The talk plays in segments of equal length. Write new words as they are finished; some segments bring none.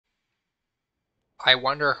I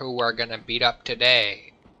wonder who we're gonna beat up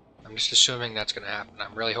today. I'm just assuming that's gonna happen.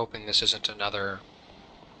 I'm really hoping this isn't another,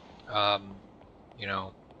 you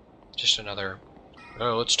know, just another,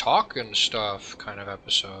 oh, let's talk and stuff kind of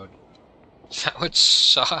episode. That would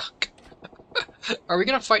suck. Are we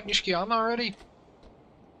gonna fight Nishikiyama already?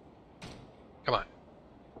 Come on.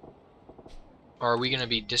 Or are we gonna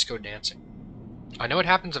be disco dancing? I know it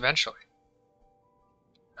happens eventually.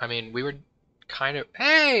 I mean, we were kind of...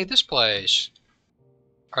 Hey, this place!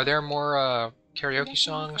 Are there more karaoke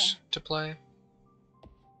songs to play?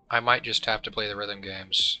 I might just have to play the rhythm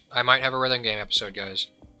games. I might have a rhythm game episode, guys.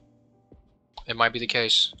 It might be the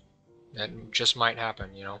case. It just might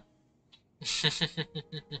happen, you know?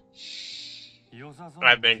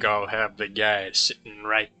 I think I'll have the guy sitting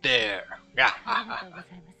right there.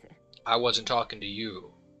 I wasn't talking to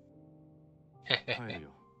you.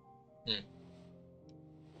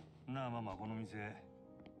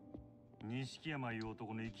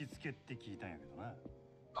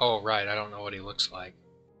 Oh, right, I don't know what he looks like.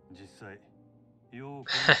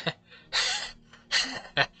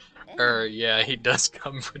 Yeah, he does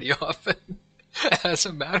come pretty often. As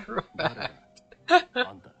a matter of fact.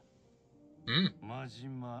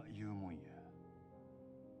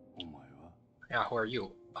 Yeah, who are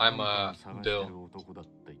you? I'm Bill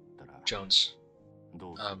Jones.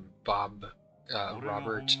 Bob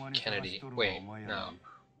Robert Kennedy. Wait, no.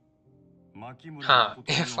 Huh,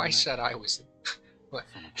 if I said I was...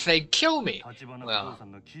 they'd kill me! Well,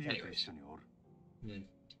 anyways.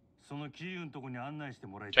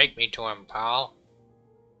 Take me to him, pal.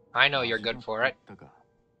 I know you're good for it.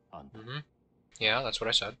 Yeah, that's what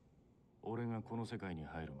I said.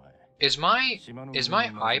 Is my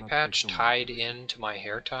eye patch tied into my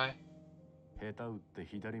hair tie?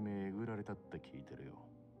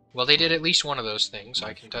 Well, they did at least one of those things,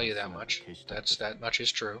 I can tell you that much. That much is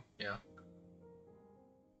true, yeah.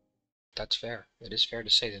 That's fair. It is fair to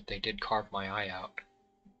say that they did carve my eye out.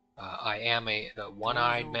 I am the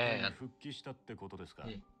one-eyed man.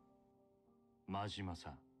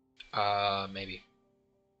 Maybe.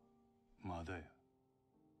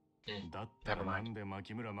 Never mind.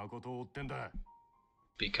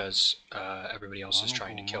 Because everybody else is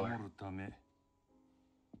trying to kill her.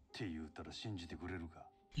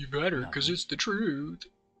 You better, because it's the truth.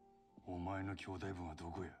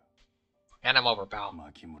 And I'm over, pal.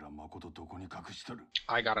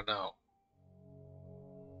 I gotta know.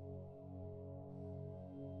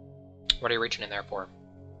 What are you reaching in there for?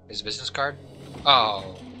 His business card?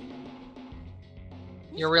 Oh.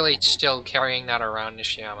 You're really still carrying that around,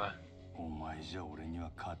 Nishikiyama.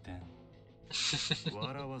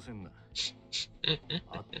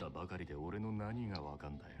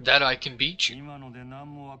 That I can beat you.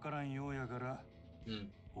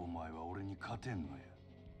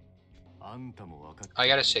 I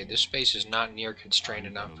gotta say, this space is not near constrained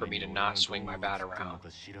enough for me to not swing my bat around.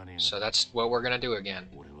 So that's what we're gonna do again.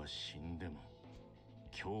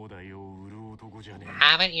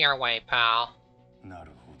 Have it your way, pal.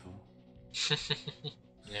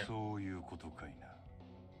 Yeah.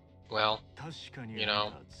 Well, you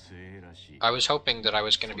know, I was hoping that I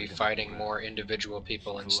was going to be fighting more individual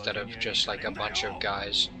people instead of just like a bunch of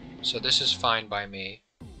guys. So this is fine by me.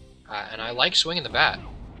 And I like swinging the bat.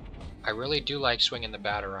 I really do like swinging the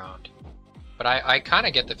bat around. But I kind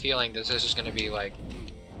of get the feeling that this is going to be like,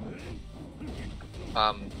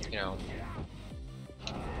 you know...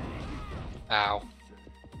 Ow.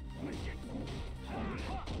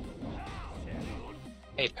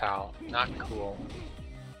 Hey, pal. Not cool.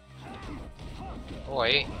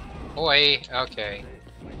 Oi. Oi. Okay.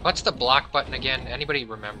 What's the block button again? Anybody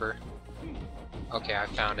remember? Okay, I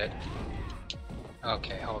found it.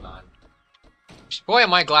 Okay, hold on. Boy,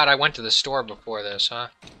 am I glad I went to the store before this, huh?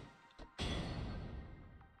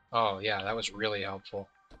 Oh, yeah, that was really helpful.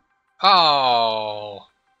 Oh!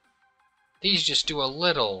 These just do a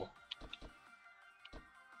little.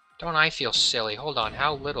 Don't I feel silly? Hold on,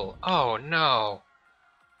 how little? Oh, no!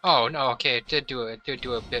 Oh, no, okay, it did do a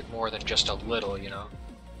bit more than just a little, you know?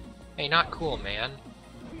 Hey, not cool, man.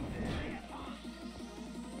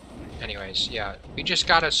 Anyways, yeah, we just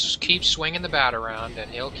gotta keep swinging the bat around, and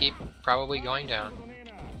he'll keep probably going down.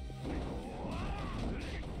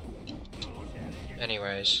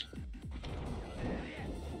 Anyways.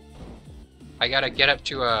 I gotta get up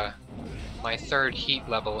to, my 3rd heat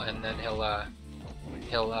level, and then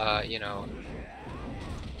he'll, you know...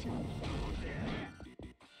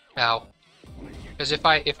 Ow. Because if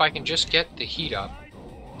I can just get the heat up,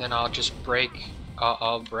 then I'll just break,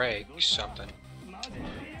 I'll break something.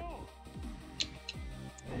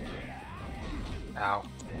 Ow.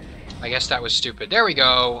 I guess that was stupid. There we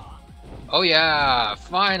go! Oh yeah,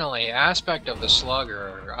 finally, aspect of the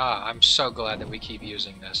slugger. Ah, I'm so glad that we keep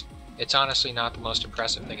using this. It's honestly not the most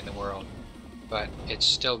impressive thing in the world, but it's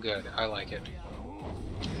still good. I like it.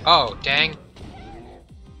 Oh, dang.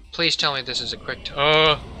 Please tell me this is a quick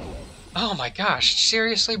oh my gosh,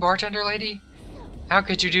 seriously, bartender lady? How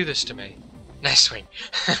could you do this to me? Nice swing.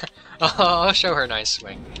 I'll show her nice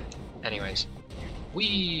swing. Anyways.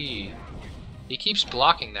 Whee! He keeps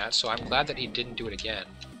blocking that, so I'm glad that he didn't do it again.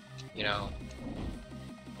 You know.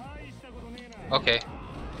 Okay.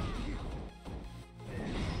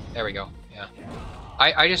 There we go. Yeah.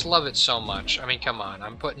 I just love it so much. I mean, come on.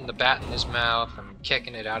 I'm putting the bat in his mouth. I'm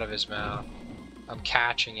kicking it out of his mouth. I'm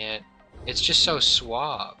catching it. It's just so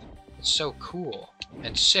suave. It's so cool.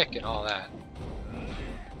 And sick and all that.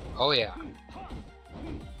 Oh, yeah.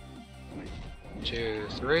 2,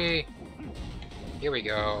 3. Here we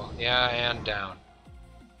go. Yeah, and down.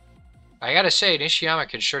 I gotta say, Nishikiyama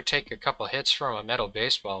could sure take a couple hits from a metal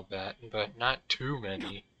baseball bat, but not too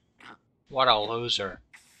many. What a loser.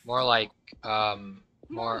 More like,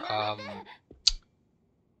 more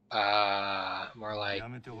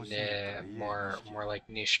like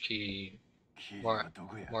Nishiki,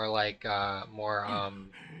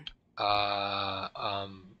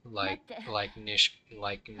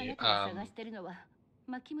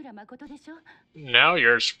 Now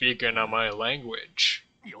you're speaking on my language.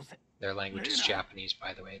 Their language is Japanese,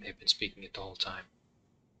 by the way. They've been speaking it the whole time.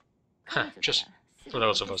 Huh, just for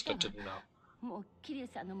those of us that didn't know.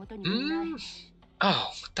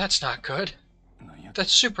 Oh, that's not good.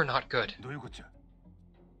 That's super not good.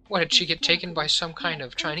 What, did she get taken by some kind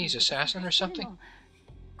of Chinese assassin or something?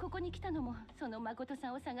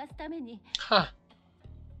 Huh.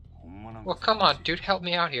 Well, come on, dude, help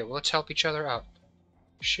me out here. Well, let's help each other out.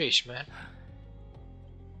 Sheesh, man.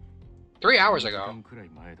 3 hours ago.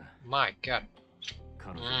 My god.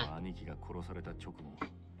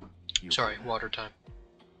 Sorry, water time.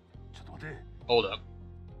 Hold up.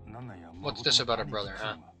 What's this about a brother,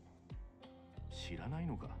 huh?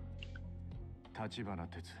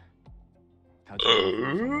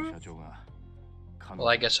 Well,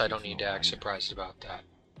 I guess I don't need to act surprised about that.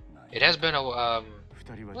 It has been a, well,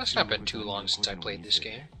 it's not been too long since I played this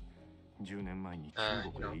game. You know.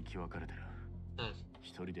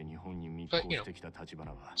 But, you know,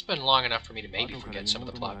 it's been long enough for me to maybe forget some of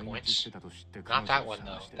the plot points. Not that one,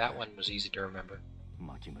 though. That one was easy to remember. Oh.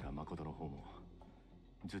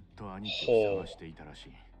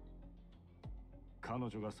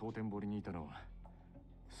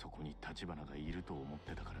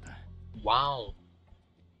 Wow.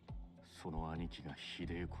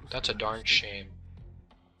 That's a darn shame.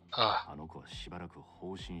 I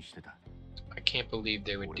can't believe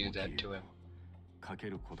they would do that to him.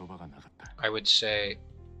 I would say,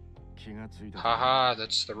 haha,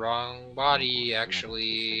 that's the wrong body,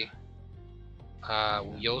 actually.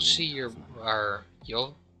 You'll see your,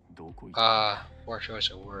 poor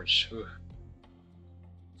choice of words.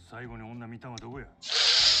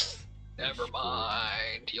 Never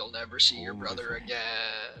mind, you'll never see your brother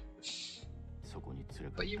again.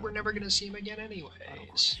 But you were never gonna see him again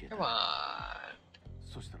anyways. Come on.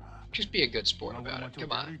 Just be a good sport about it,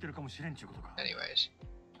 come on. Anyways.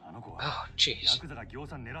 Oh, jeez.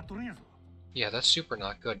 Yeah, that's super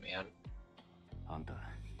not good, man.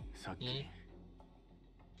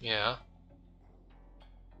 Yeah.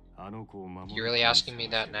 You really asking me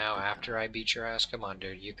that now after I beat your ass? Come on,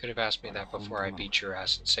 dude. You could have asked me that before I beat your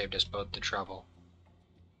ass and saved us both the trouble.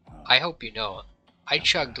 I hope you know, I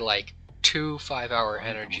chugged like 2 5-hour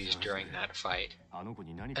energies during that fight.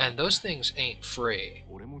 And those things ain't free.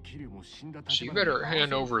 So you better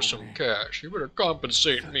hand over some cash. You better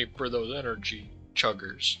compensate me for those energy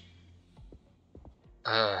chuggers.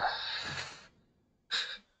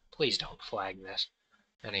 Please don't flag this.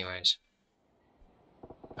 Anyways.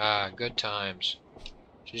 Good times.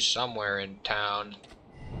 She's somewhere in town.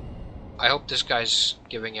 I hope this guy's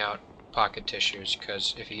giving out pocket tissues,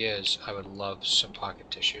 because if he is, I would love some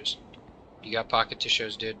pocket tissues. You got pocket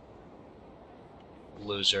tissues, dude?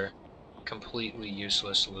 Loser. Completely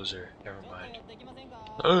useless loser. Never mind.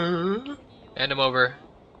 Hand him over.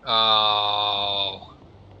 Oh.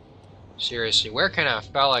 Seriously, where can a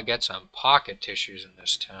fella get some pocket tissues in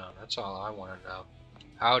this town? That's all I want to know.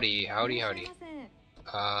 Howdy, howdy, howdy.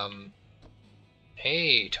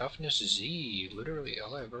 Hey, toughness Z. Literally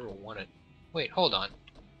all I've ever wanted. Wait, hold on.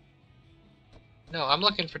 No, I'm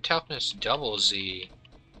looking for toughness double Z.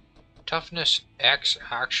 Toughness X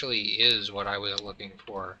actually is what I was looking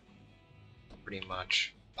for. Pretty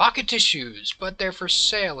much. Pocket tissues, but they're for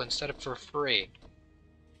sale instead of for free.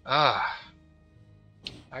 Ah.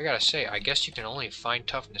 I gotta say, I guess you can only find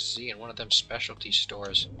Toughness Z in one of them specialty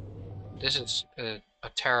stores. This is a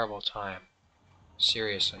terrible time.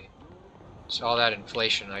 Seriously. It's all that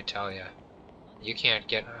inflation, I tell ya. You can't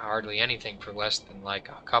get hardly anything for less than like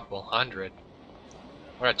a couple hundred.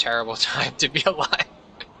 What a terrible time to be alive.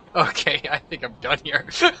 Okay, I think I'm done here.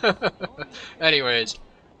 Anyways,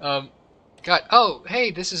 God, oh,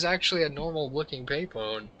 hey, this is actually a normal looking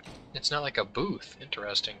payphone. It's not like a booth.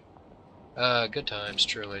 Interesting. Good times,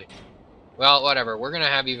 truly. Well, whatever. We're gonna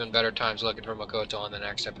have even better times looking for Makoto on the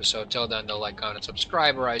next episode. Till then, though, like, comment,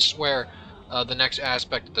 subscribe, or I swear, the next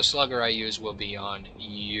aspect of the slugger I use will be on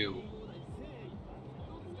you.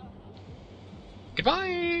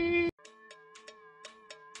 Goodbye!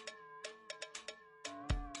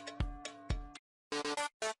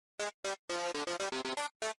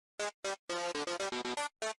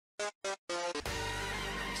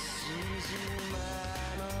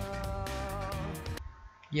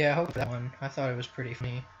 Yeah, I hope that one. I thought it was pretty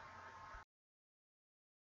funny.